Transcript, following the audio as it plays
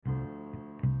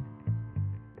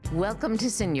Welcome to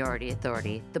Seniority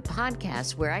Authority, the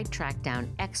podcast where I track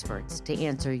down experts to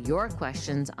answer your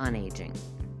questions on aging.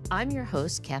 I'm your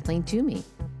host, Kathleen Toomey.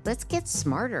 Let's get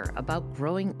smarter about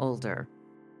growing older.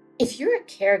 If you're a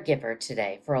caregiver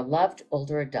today for a loved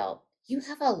older adult, you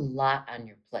have a lot on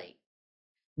your plate.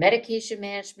 Medication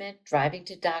management, driving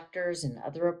to doctors and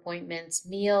other appointments,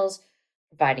 meals,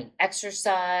 providing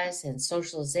exercise and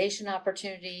socialization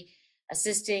opportunity,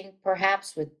 assisting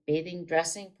perhaps with bathing,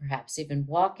 dressing, perhaps even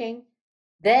walking.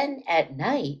 Then at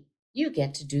night, you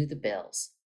get to do the bills.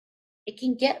 It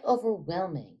can get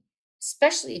overwhelming,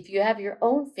 especially if you have your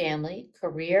own family,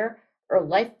 career, or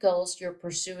life goals you're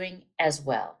pursuing as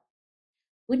well.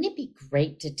 Wouldn't it be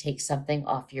great to take something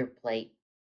off your plate?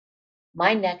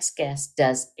 My next guest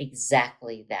does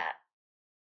exactly that.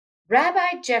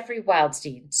 Rabbi Jeffrey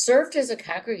Wildstein served as a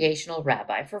congregational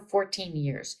rabbi for 14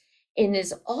 years and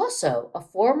is also a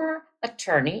former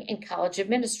attorney and college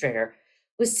administrator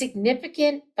with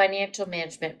significant financial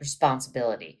management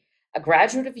responsibility. A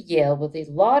graduate of Yale with a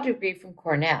law degree from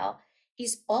Cornell,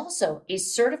 he's also a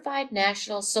certified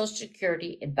national Social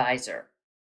Security advisor.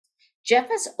 Jeff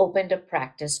has opened a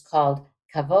practice called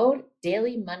Kavod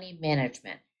Daily Money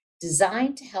Management,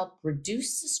 designed to help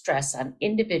reduce the stress on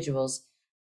individuals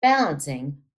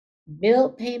balancing bill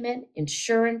payment,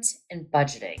 insurance, and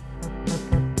budgeting.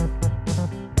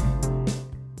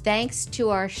 Thanks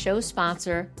to our show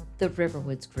sponsor, the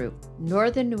Riverwoods Group,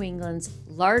 Northern New England's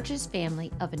largest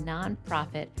family of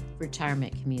nonprofit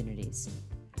retirement communities,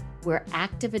 where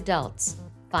active adults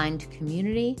find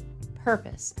community,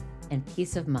 purpose, and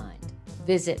peace of mind.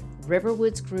 Visit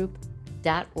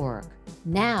riverwoodsgroup.org.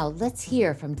 Now let's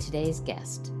hear from today's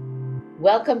guest.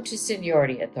 Welcome to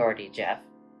Seniority Authority, Jeff.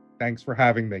 Thanks for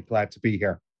having me. Glad to be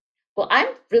here. Well,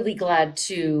 I'm really glad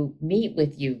to meet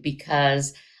with you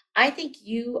because I think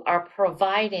you are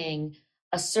providing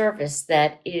a service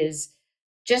that is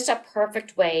just a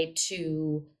perfect way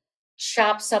to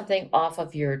chop something off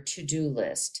of your to-do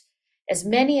list. As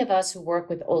many of us who work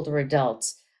with older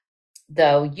adults,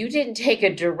 though, you didn't take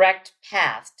a direct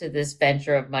path to this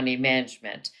venture of money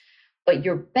management, but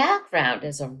your background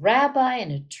as a rabbi,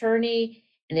 an attorney,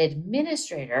 an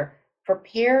administrator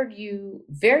prepared you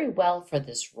very well for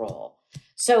this role.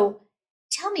 So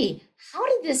tell me, how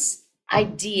did this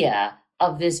idea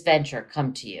of this venture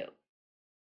come to you?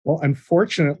 Well,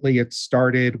 unfortunately, it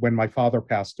started when my father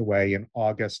passed away in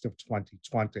August of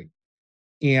 2020.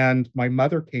 And my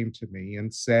mother came to me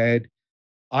and said,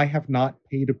 I have not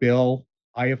paid a bill.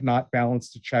 I have not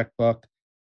balanced a checkbook.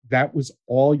 That was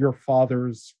all your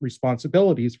father's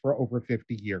responsibilities for over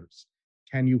 50 years.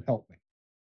 Can you help me?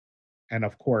 And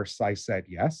of course, I said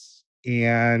yes.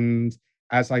 And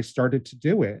as I started to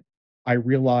do it, I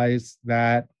realized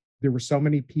that there were so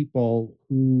many people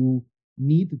who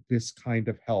needed this kind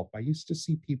of help. I used to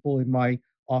see people in my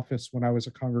office when I was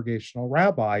a congregational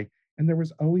rabbi, and there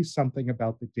was always something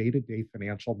about the day to day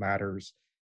financial matters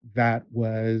that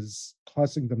was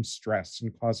causing them stress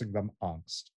and causing them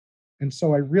angst. And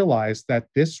so I realized that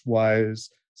this was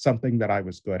something that I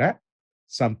was good at,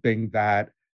 something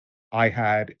that I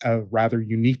had a rather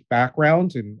unique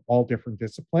background in all different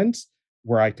disciplines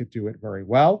where I could do it very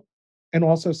well, and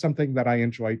also something that I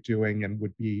enjoyed doing and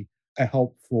would be a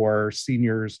help for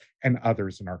seniors and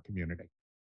others in our community.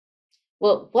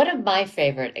 Well, one of my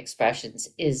favorite expressions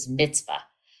is mitzvah,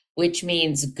 which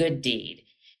means good deed.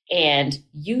 And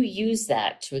you use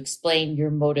that to explain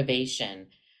your motivation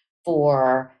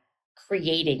for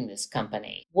creating this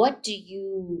company. What do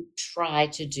you try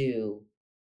to do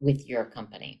with your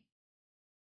company?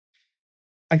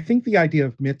 I think the idea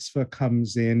of mitzvah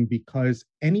comes in because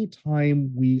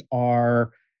anytime we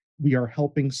are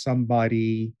helping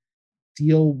somebody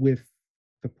deal with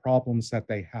the problems that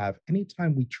they have,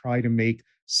 anytime we try to make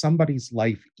somebody's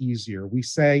life easier, we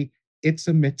say it's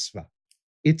a mitzvah.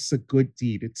 It's a good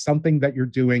deed. It's something that you're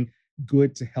doing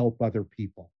good to help other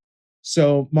people.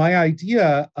 So my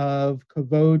idea of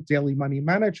Kavod Daily Money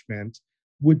Management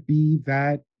would be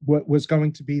that what was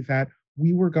going to be that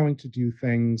we were going to do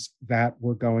things that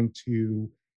were going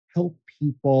to help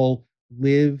people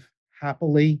live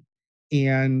happily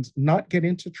and not get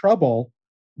into trouble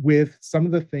with some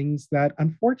of the things that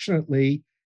unfortunately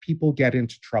people get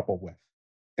into trouble with.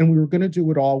 And we were going to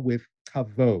do it all with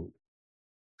kavod.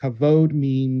 Kavod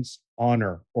means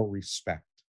honor or respect.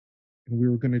 And we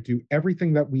were going to do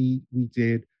everything that we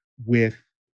did with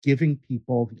giving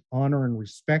people the honor and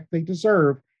respect they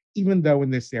deserve, even though in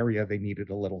this area they needed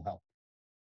a little help.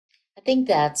 I think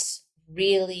that's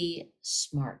really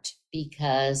smart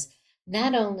because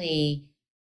not only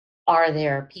are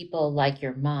there people like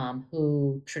your mom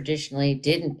who traditionally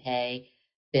didn't pay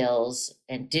bills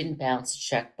and didn't balance a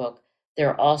checkbook, there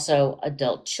are also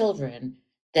adult children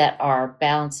that are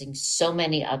balancing so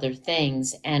many other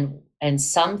things, and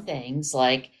some things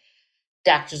like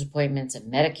doctor's appointments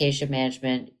and medication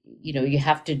management, you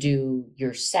have to do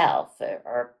yourself,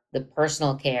 or the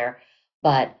personal care.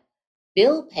 But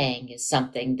bill paying is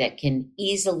something that can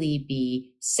easily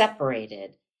be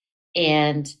separated.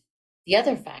 And the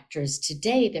other factor is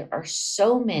today there are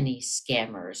so many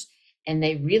scammers, and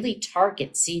they really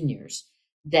target seniors,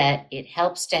 that it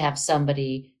helps to have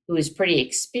somebody who is pretty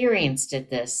experienced at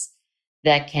this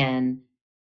that can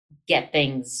get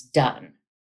things done.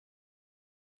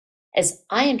 As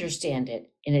I understand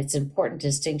it, and it's an important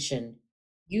distinction,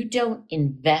 you don't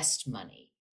invest money.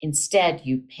 Instead,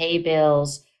 you pay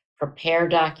bills, prepare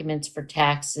documents for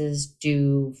taxes,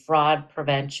 do fraud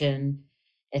prevention,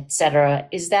 etc.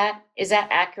 Is that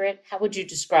accurate? How would you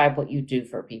describe what you do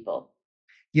for people?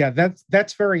 Yeah,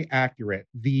 that's very accurate.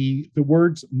 The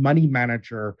words money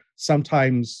manager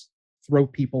sometimes throw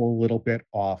people a little bit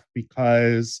off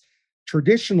because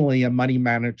traditionally a money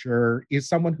manager is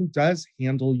someone who does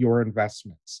handle your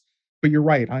investments. But you're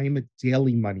right, I am a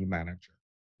daily money manager.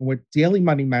 And what daily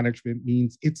money management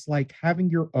means, it's like having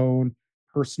your own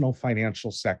personal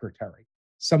financial secretary,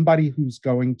 somebody who's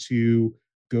going to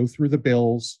go through the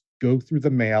bills, go through the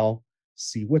mail,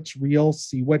 see what's real,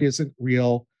 see what isn't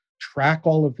real, track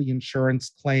all of the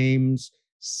insurance claims,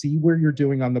 see where you're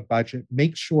doing on the budget,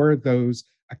 make sure those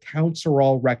accounts are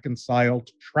all reconciled,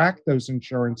 track those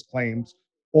insurance claims,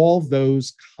 all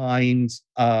those kinds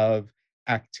of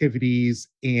activities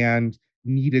and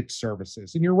needed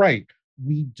services. And you're right,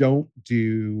 we don't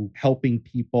do helping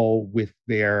people with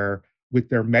their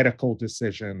medical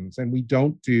decisions, and we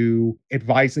don't do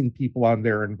advising people on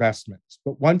their investments.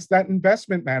 But once that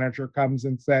investment manager comes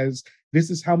and says, this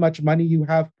is how much money you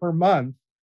have per month,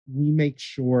 we make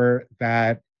sure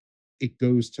that it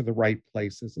goes to the right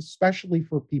places, especially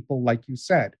for people, like you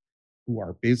said, who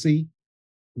are busy,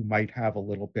 who might have a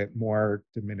little bit more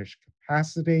diminished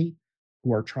capacity,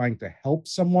 who are trying to help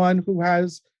someone who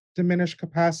has diminished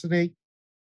capacity.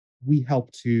 We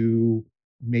help to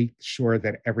make sure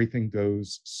that everything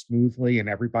goes smoothly and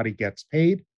everybody gets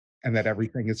paid and that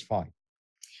everything is fine.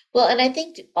 Well, and I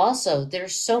think also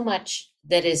there's so much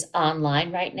that is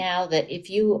online right now that if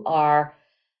you are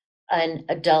an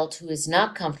adult who is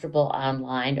not comfortable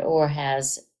online or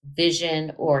has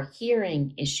vision or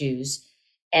hearing issues,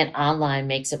 and online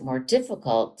makes it more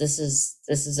difficult, this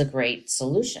is a great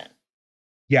solution.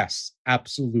 Yes,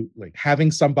 absolutely.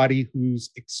 Having somebody who's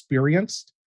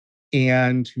experienced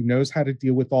and who knows how to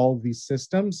deal with all of these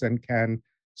systems and can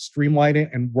streamline it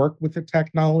and work with the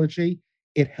technology,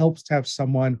 it helps to have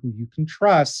someone who you can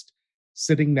trust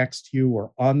sitting next to you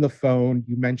or on the phone.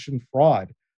 You mentioned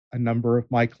fraud. A number of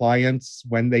my clients,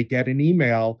 when they get an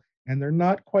email and they're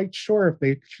not quite sure if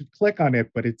they should click on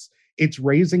it, but it's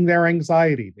raising their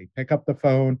anxiety. They pick up the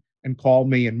phone and call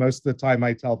me, and most of the time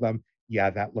I tell them, yeah,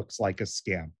 that looks like a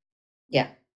scam. Yeah.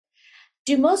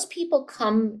 Do most people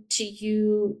come to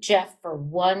you, Jeff, for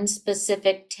one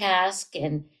specific task?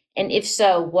 And if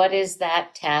so, what is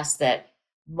that task that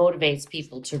motivates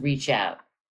people to reach out?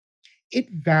 It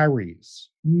varies.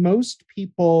 Most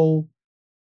people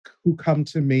who come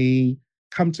to me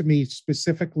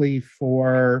specifically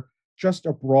for just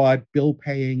a broad bill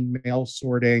paying, mail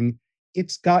sorting.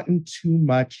 It's gotten too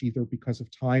much, either because of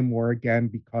time or again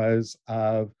because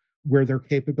of where their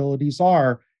capabilities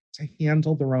are to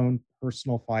handle their own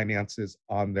personal finances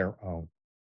on their own.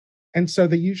 And so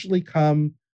they usually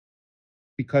come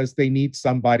because they need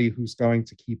somebody who's going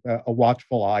to keep a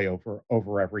watchful eye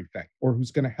over everything, or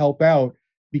who's going to help out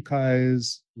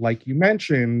because, like you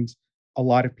mentioned, a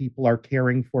lot of people are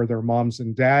caring for their moms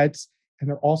and dads, and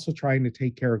they're also trying to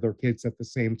take care of their kids at the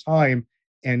same time.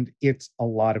 And it's a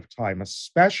lot of time,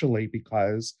 especially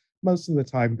because most of the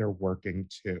time they're working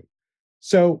too.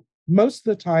 So most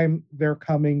of the time they're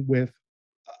coming with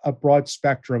a broad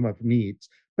spectrum of needs,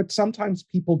 but sometimes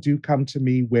people do come to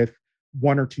me with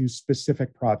one or two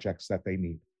specific projects that they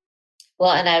need.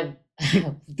 Well, and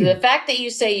the fact that you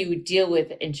say you would deal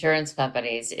with insurance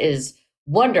companies is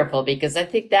wonderful, because I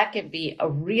think that can be a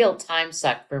real time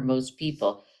suck for most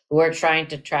people who are trying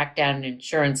to track down an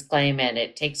insurance claim, and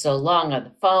it takes so long on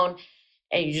the phone,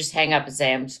 and you just hang up and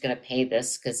say, I'm just going to pay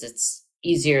this because it's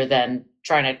easier than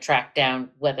trying to track down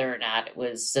whether or not it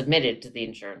was submitted to the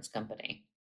insurance company.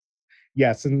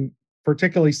 Yes, and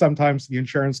particularly sometimes the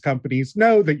insurance companies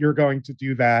know that you're going to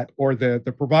do that, or the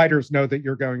providers know that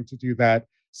you're going to do that.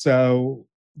 So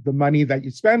the money that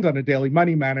you spend on a daily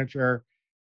money manager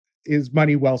is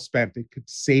money well spent. It could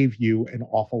save you an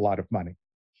awful lot of money.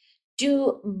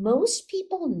 Do most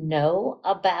people know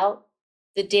about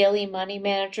the Daily Money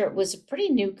Manager? It was a pretty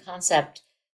new concept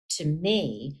to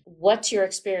me. What's your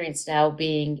experience now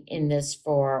being in this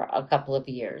for a couple of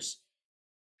years?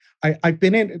 I've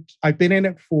been in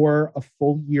it for a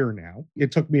full year now.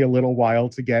 It took me a little while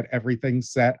to get everything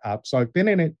set up. So I've been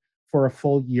in it for a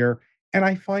full year. And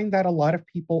I find that a lot of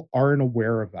people aren't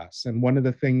aware of us. And one of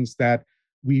the things that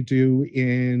we do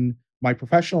in my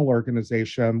professional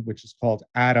organization, which is called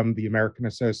ADAM, the American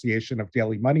Association of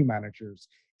Daily Money Managers,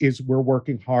 is we're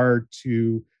working hard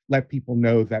to let people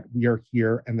know that we are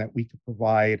here and that we can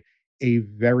provide a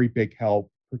very big help,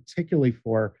 particularly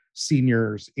for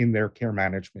seniors in their care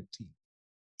management team.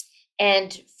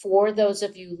 And for those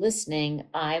of you listening,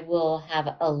 I will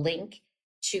have a link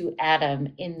to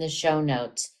Adam in the show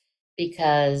notes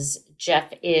because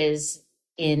Jeff is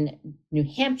in New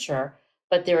Hampshire,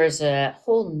 but there is a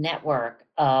whole network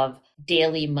of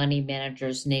daily money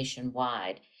managers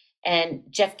nationwide. And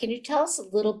Jeff, can you tell us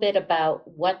a little bit about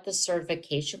what the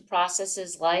certification process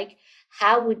is like?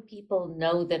 How would people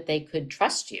know that they could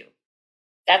trust you?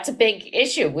 That's a big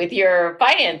issue with your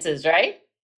finances, right?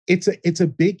 It's a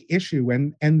big issue,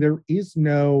 and there is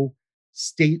no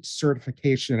state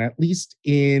certification, at least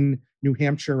in New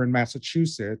Hampshire and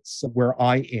Massachusetts, where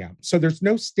I am. So there's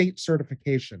no state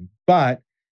certification, but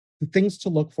the things to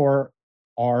look for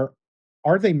are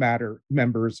are they matter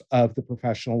members of the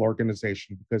professional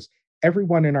organization? Because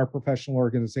everyone in our professional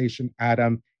organization,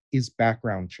 Adam, is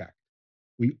background checked.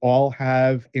 We all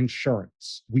have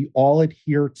insurance. We all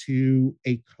adhere to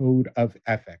a code of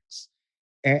ethics.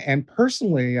 And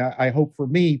personally, I hope for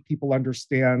me, people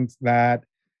understand that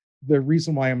the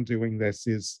reason why I'm doing this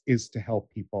is to help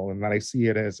people, and that I see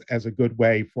it as a good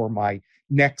way for my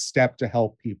next step to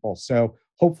help people. So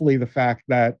hopefully, the fact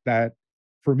that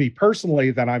for me personally,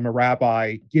 that I'm a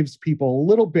rabbi gives people a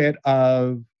little bit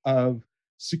of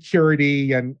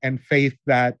security and faith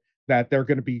that they're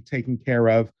going to be taken care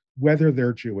of, whether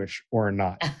they're Jewish or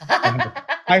not.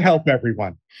 I help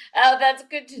everyone. Oh, that's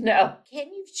good to know. Can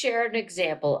you share an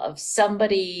example of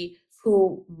somebody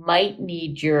who might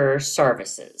need your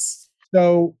services?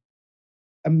 So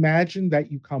imagine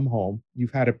that you come home,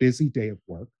 you've had a busy day of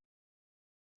work,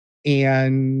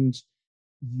 and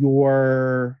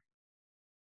you're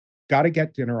got to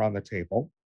get dinner on the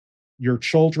table. Your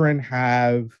children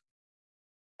have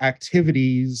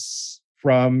activities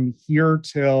from here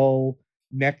till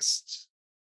next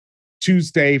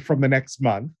Tuesday from the next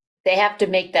month. They have to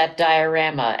make that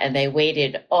diorama and they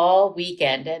waited all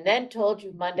weekend and then told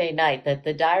you Monday night that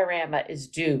the diorama is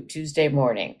due Tuesday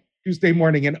morning. Tuesday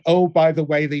morning. And oh, by the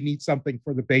way, they need something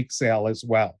for the bake sale as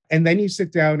well. And then you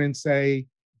sit down and say,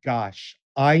 gosh,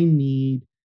 I need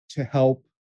to help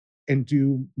and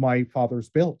do my father's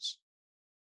bills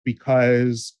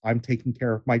because I'm taking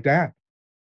care of my dad.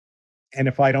 And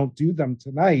if I don't do them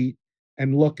tonight,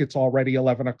 and look, it's already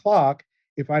 11 o'clock,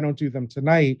 if I don't do them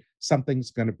tonight,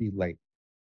 something's going to be late.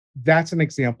 That's an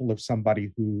example of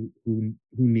somebody who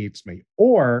needs me.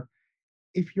 Or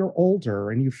if you're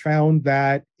older and you found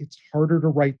that it's harder to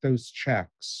write those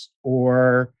checks,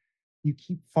 or you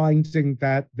keep finding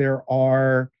that there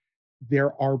are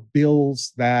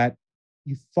bills that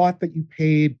you thought that you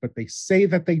paid, but they say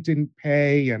that they didn't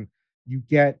pay, and you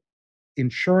get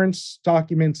insurance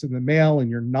documents in the mail and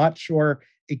you're not sure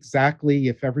exactly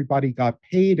if everybody got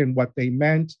paid and what they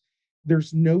meant.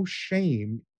 There's no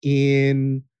shame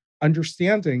in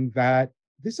understanding that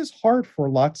this is hard for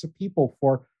lots of people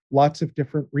for lots of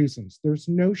different reasons. There's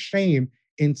no shame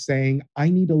in saying, I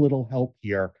need a little help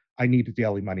here. I need a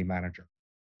daily money manager.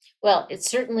 Well, it's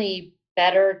certainly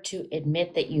better to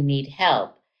admit that you need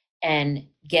help and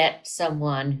get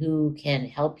someone who can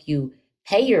help you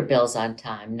pay your bills on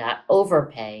time, not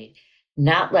overpay,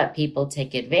 not let people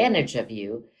take advantage of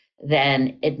you,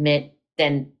 then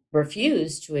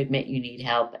refuse to admit you need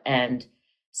help and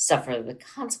suffer the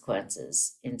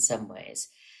consequences in some ways.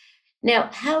 Now,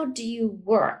 how do you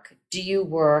work? Do you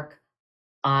work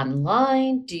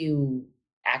online? Do you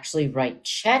actually write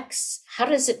checks? How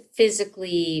does it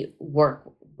physically work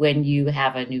when you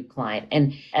have a new client?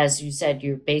 And as you said,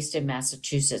 you're based in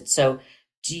Massachusetts. So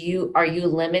are you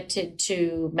limited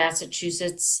to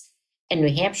Massachusetts and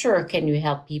New Hampshire, or can you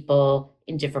help people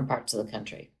in different parts of the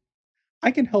country?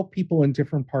 I can help people in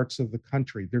different parts of the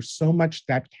country. There's so much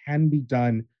that can be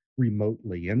done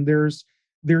remotely, and there's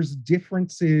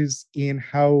differences in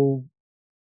how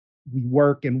we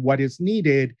work and what is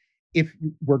needed if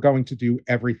we're going to do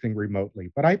everything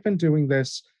remotely. But I've been doing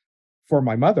this for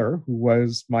my mother, who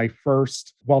was my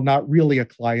first, well, not really a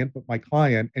client, but my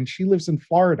client, and she lives in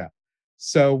Florida.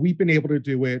 So we've been able to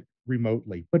do it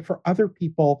remotely. But for other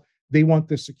people, They want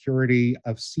the security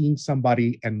of seeing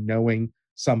somebody and knowing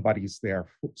somebody's there.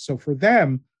 So for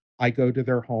them, I go to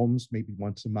their homes maybe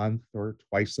once a month or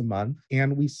twice a month,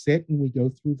 and we sit and we go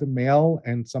through the mail.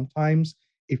 And sometimes,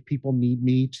 if people need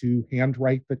me to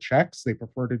handwrite the checks, they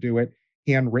prefer to do it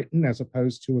handwritten as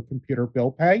opposed to a computer bill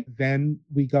pay, then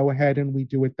we go ahead and we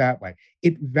do it that way.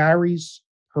 It varies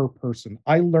per person.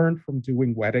 I learned from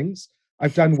doing weddings.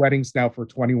 I've done weddings now for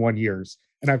 21 years,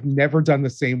 and I've never done the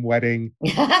same wedding,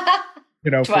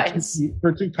 Twice.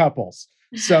 for two couples.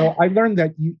 So I learned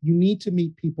that you need to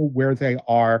meet people where they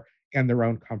are and their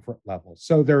own comfort level.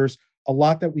 So there's a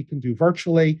lot that we can do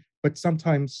virtually, but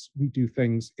sometimes we do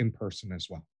things in person as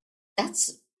well.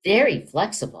 That's very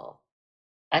flexible.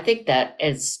 I think that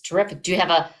is terrific. Do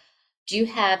you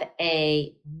have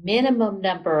a minimum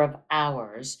number of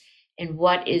hours, and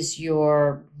what is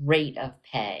your rate of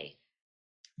pay?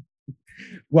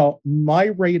 Well, my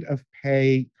rate of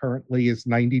pay currently is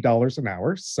 $90 an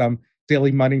hour. Some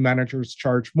daily money managers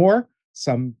charge more,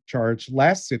 some charge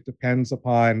less. It depends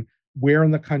upon where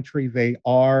in the country they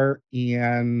are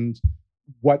and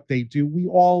what they do. We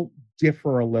all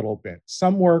differ a little bit.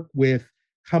 Some work with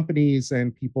companies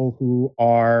and people who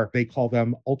are, they call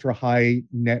them ultra high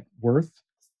net worth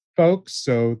folks.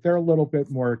 So they're a little bit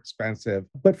more expensive.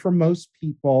 But for most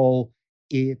people,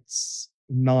 it's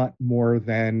not more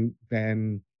than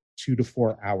 2 to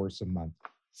 4 hours a month.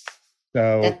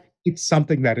 So That it's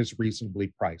something that is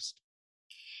reasonably priced.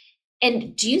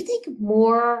 and do you think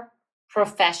more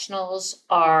professionals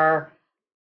are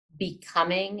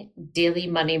becoming daily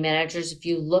money managers? If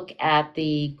you look at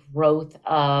the growth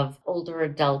of older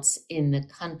adults in the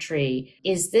country,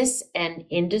 is this an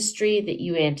industry that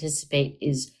you anticipate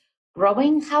is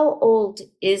growing? How old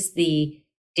is the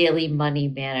daily money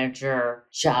manager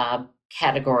job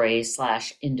category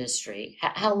slash industry?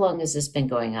 How long has this been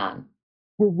going on?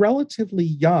 We're relatively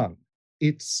young.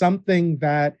 It's something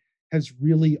that has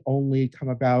really only come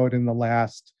about in the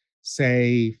last,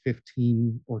 say,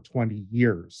 15 or 20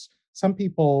 years. Some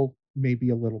people maybe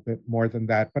a little bit more than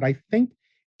that, but I think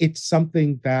it's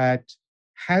something that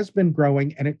has been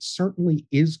growing, and it certainly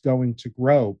is going to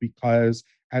grow because,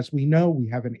 as we know, we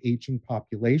have an aging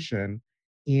population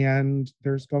and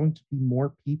there's going to be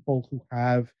more people who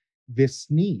have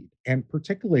this need. And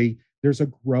particularly, there's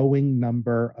a growing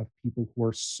number of people who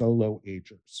are solo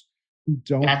agers who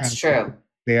don't That's have true.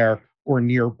 there or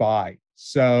nearby.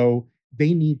 So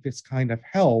they need this kind of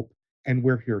help, and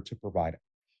we're here to provide it.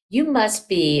 You must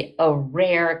be a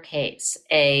rare case,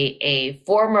 a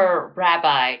former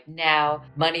rabbi, now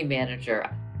money manager.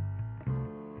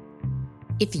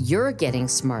 If you're getting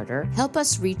smarter, help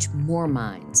us reach more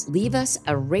minds. Leave us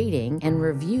a rating and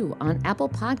review on Apple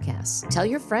Podcasts. Tell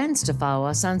your friends to follow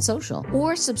us on social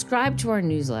or subscribe to our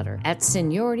newsletter at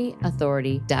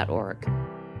seniorityauthority.org.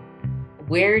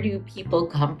 Where do people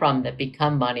come from that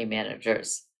become money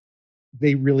managers?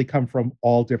 They really come from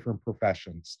all different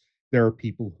professions. There are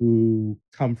people who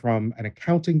come from an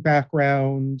accounting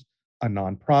background, a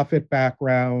nonprofit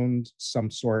background, some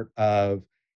sort of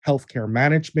healthcare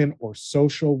management or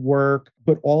social work,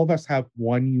 but all of us have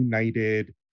one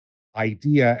united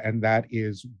idea, and that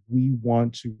is we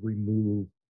want to remove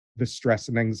the stress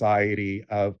and anxiety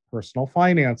of personal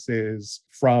finances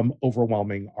from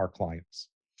overwhelming our clients.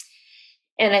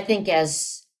 And I think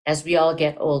as we all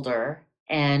get older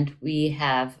and we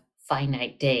have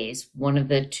finite days, one of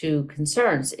the two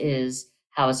concerns is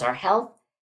how is our health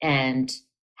and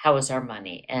how is our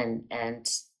money? And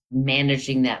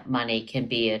managing that money can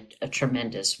be a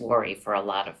tremendous worry for a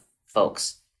lot of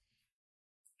folks.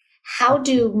 How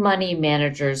do money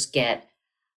managers get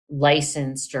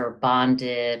licensed or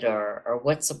bonded, or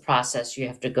what's the process you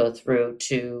have to go through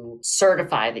to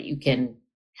certify that you can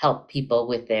help people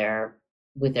with their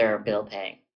bill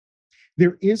paying?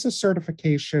 There is a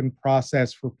certification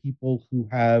process for people who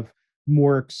have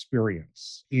more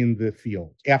experience in the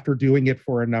field. After doing it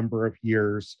for a number of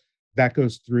years, that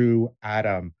goes through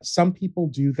Adam. Some people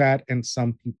do that and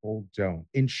some people don't.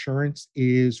 Insurance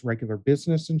is regular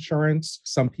business insurance.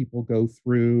 Some people go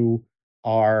through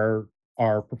our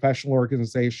our professional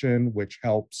organization, which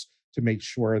helps to make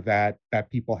sure that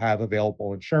people have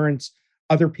available insurance.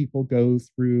 Other people go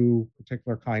through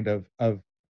particular kind of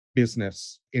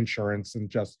business insurance and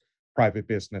just private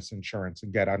business insurance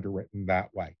and get underwritten that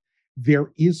way.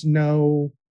 There is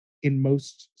no, in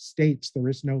most states, there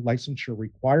is no licensure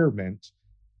requirement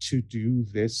to do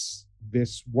this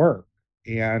work.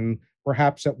 And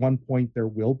perhaps at one point there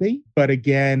will be. But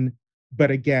again,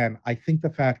 I think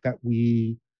the fact that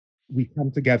we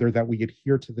come together, that we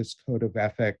adhere to this code of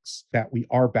ethics, that we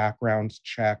are background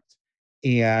checked,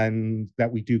 and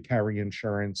that we do carry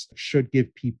insurance should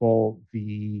give people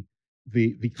the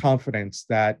confidence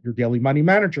that your daily money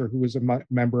manager, who is a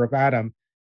member of Adam,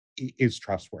 is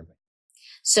trustworthy.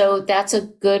 So that's a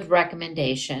good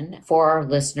recommendation for our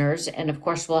listeners. And of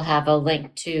course, we'll have a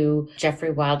link to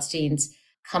Jeffrey Wildstein's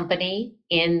company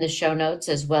in the show notes,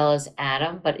 as well as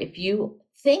Adam. But if you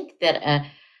think that a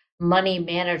money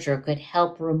manager could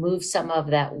help remove some of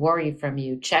that worry from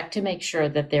you, check to make sure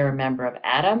that they're a member of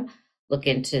Adam, look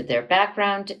into their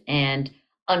background, and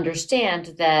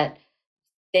understand that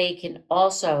they can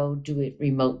also do it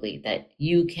remotely, that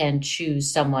you can choose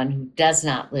someone who does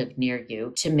not live near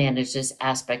you to manage this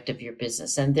aspect of your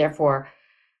business and therefore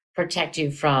protect you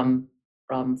from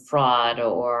fraud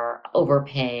or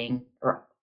overpaying or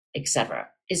etc.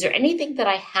 Is there anything that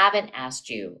I haven't asked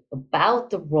you about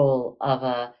the role of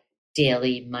a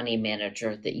daily money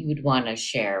manager that you would want to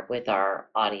share with our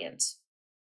audience?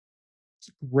 It's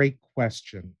a great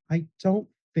question. I don't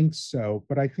think so,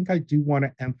 but I think I do want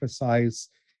to emphasize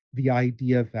the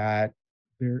idea that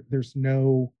there's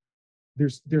no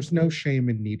shame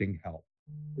in needing help.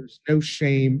 There's no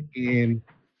shame in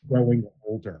growing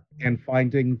older and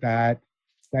finding that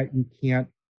you can't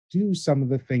do some of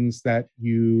the things that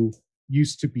you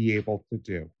used to be able to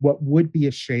do. What would be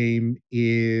a shame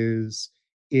is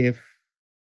if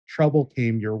trouble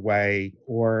came your way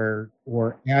or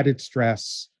added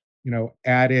stress,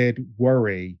 added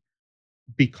worry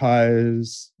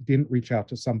because you didn't reach out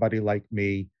to somebody like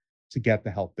me to get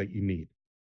the help that you need.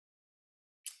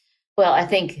 Well, I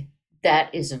think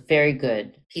that is a very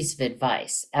good piece of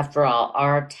advice. After all,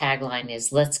 our tagline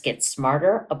is let's get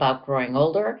smarter about growing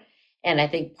older. And I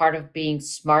think part of being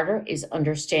smarter is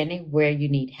understanding where you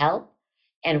need help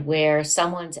and where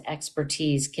someone's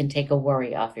expertise can take a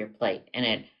worry off your plate. And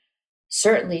it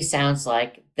certainly sounds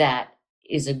like that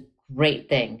is a great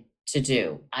thing to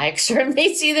do. I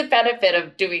certainly see the benefit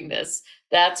of doing this.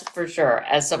 That's for sure.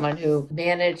 As someone who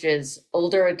manages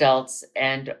older adults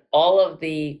and all of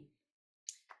the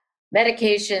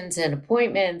medications and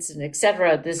appointments and et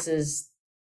cetera, this is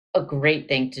a great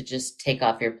thing to just take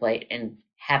off your plate and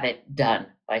have it done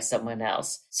by someone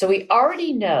else. So we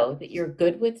already know that you're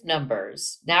good with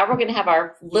numbers. Now we're going to have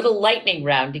our little lightning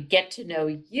round to get to know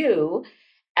you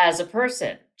as a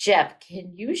person. Jeff,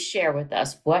 can you share with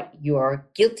us what your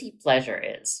guilty pleasure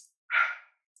is?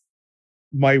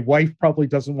 My wife probably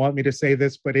doesn't want me to say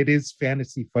this, but it is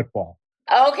fantasy football.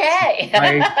 Okay.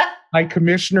 I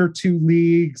commissioner 2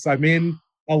 leagues. I'm in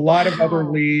a lot of other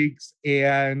leagues,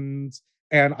 and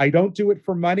I don't do it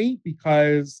for money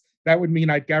because that would mean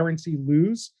I'd guarantee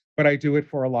lose, but I do it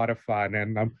for a lot of fun,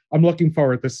 and I'm looking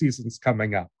forward to the seasons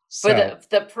coming up. So, for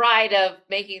the pride of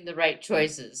making the right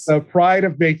choices. The pride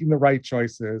of making the right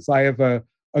choices. I have a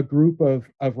group of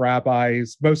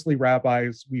rabbis, mostly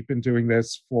rabbis. We've been doing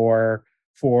this for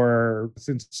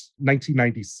since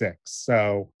 1996.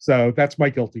 So that's my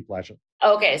guilty pleasure.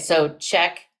 Okay, so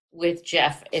check with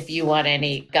Jeff if you want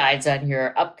any guides on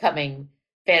your upcoming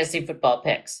fantasy football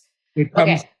picks. It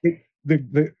comes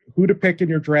the who to pick in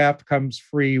your draft comes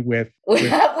free with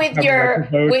your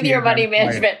money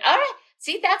management. All right.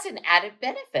 See, that's an added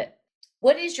benefit.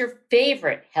 What is your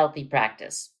favorite healthy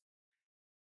practice?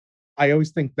 I always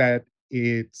think that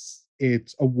it's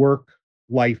a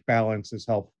work-life balance is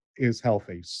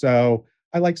healthy. So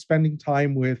I like spending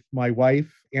time with my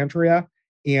wife, Andrea,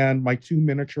 and my 2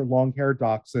 miniature long-haired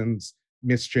dachshunds,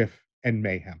 Mischief and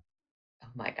Mayhem. Oh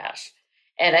my gosh.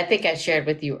 And I think I shared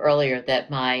with you earlier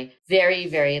that my very,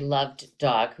 very loved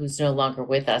dog, who's no longer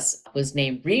with us, was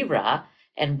named Rira.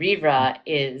 And Rira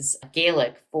is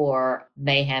Gaelic for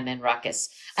mayhem and ruckus.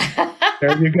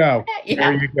 There you go.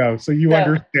 Yeah. There you go. So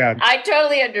understand. I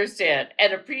totally understand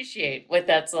and appreciate what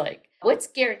that's like. What's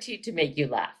guaranteed to make you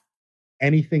laugh?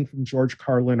 Anything from George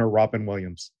Carlin or Robin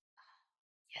Williams.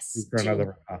 Yes.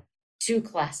 Two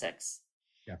classics.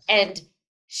 Yes. And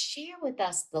share with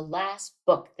us the last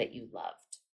book that you loved.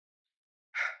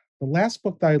 The last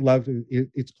book that I loved,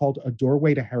 it's called A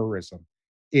Doorway to Heroism.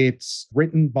 It's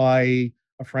written by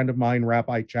a friend of mine,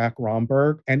 Rabbi Jack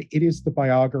Romberg, and it is the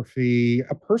biography,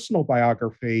 a personal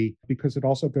biography, because it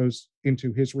also goes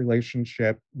into his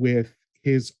relationship with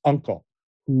his uncle,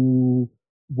 who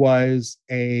was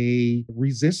a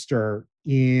resistor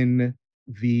in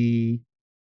the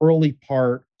early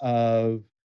part of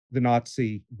the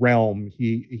Nazi realm.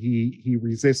 He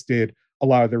resisted a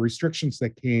lot of the restrictions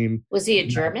that came. Was he a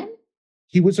German?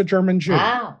 He was a German Jew.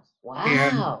 Wow.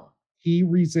 And he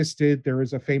resisted. There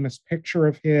is a famous picture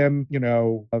of him,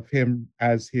 of him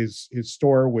as his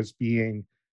store was being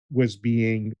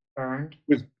burned.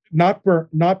 Was not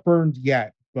burned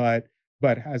yet, but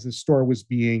but as his store was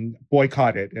being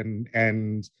boycotted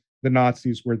and the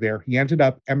Nazis were there, he ended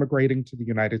up emigrating to the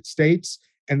United States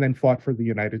and then fought for the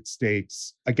United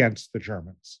States against the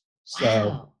Germans. So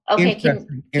wow. Okay,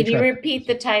 can you repeat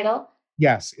the title?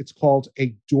 Yes, it's called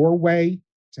A Doorway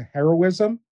to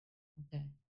Heroism. Okay.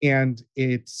 And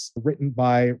it's written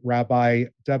by Rabbi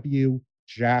W.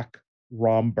 Jack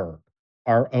Romberg,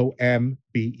 Romberg.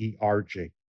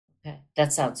 Okay,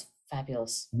 that sounds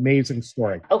fabulous. Amazing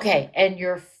story. Okay, and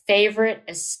your favorite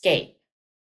escape?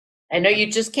 I know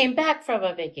you just came back from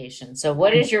a vacation. So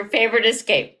what is your favorite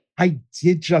escape? I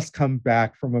did just come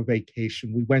back from a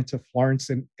vacation. We went to Florence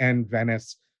and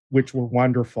Venice, which were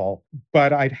wonderful.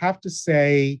 But I'd have to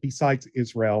say, besides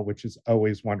Israel, which is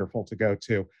always wonderful to go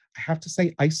to, I have to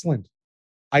say Iceland.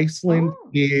 Iceland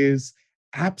is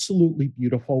absolutely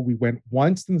beautiful. We went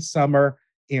once in the summer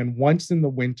and once in the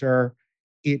winter.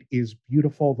 It is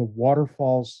beautiful. The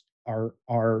waterfalls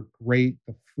are great.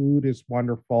 The food is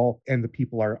wonderful, and the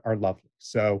people are lovely.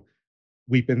 So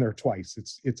we've been there twice.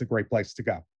 It's a great place to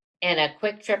go. And a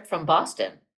quick trip from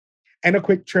Boston. And a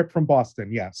quick trip from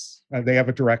Boston, yes. They have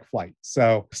a direct flight.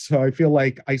 So I feel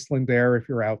like Iceland Air, if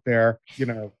you're out there,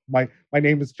 my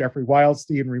name is Jeffrey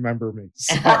Wildstein. Remember me.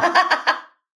 So.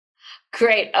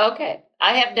 Great. Okay.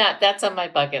 I have not. That's on my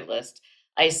bucket list.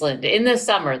 Iceland in the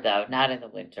summer, though, not in the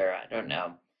winter. I don't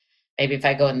know. Maybe if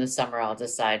I go in the summer, I'll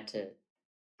decide to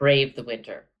brave the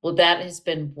winter. Well, that has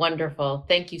been wonderful.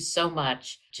 Thank you so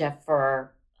much, Jeff,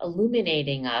 for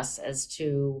illuminating us as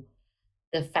to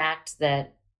the fact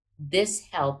that this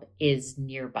help is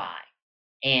nearby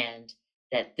and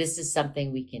that this is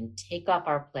something we can take off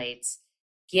our plates,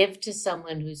 give to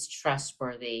someone who's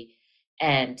trustworthy,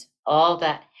 and all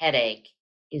that headache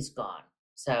is gone.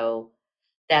 So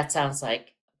that sounds like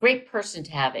a great person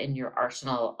to have in your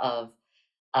arsenal of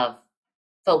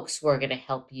folks who are going to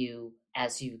help you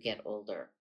as you get older.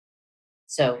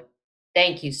 So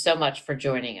thank you so much for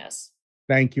joining us.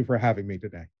 Thank you for having me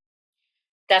today.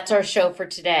 That's our show for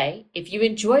today. If you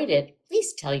enjoyed it,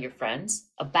 please tell your friends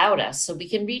about us so we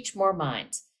can reach more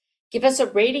minds. Give us a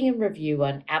rating and review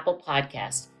on Apple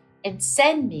Podcasts and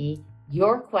send me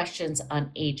your questions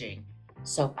on aging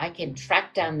so I can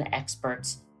track down the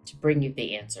experts to bring you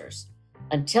the answers.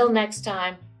 Until next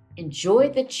time, enjoy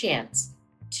the chance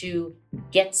to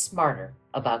get smarter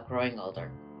about growing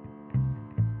older.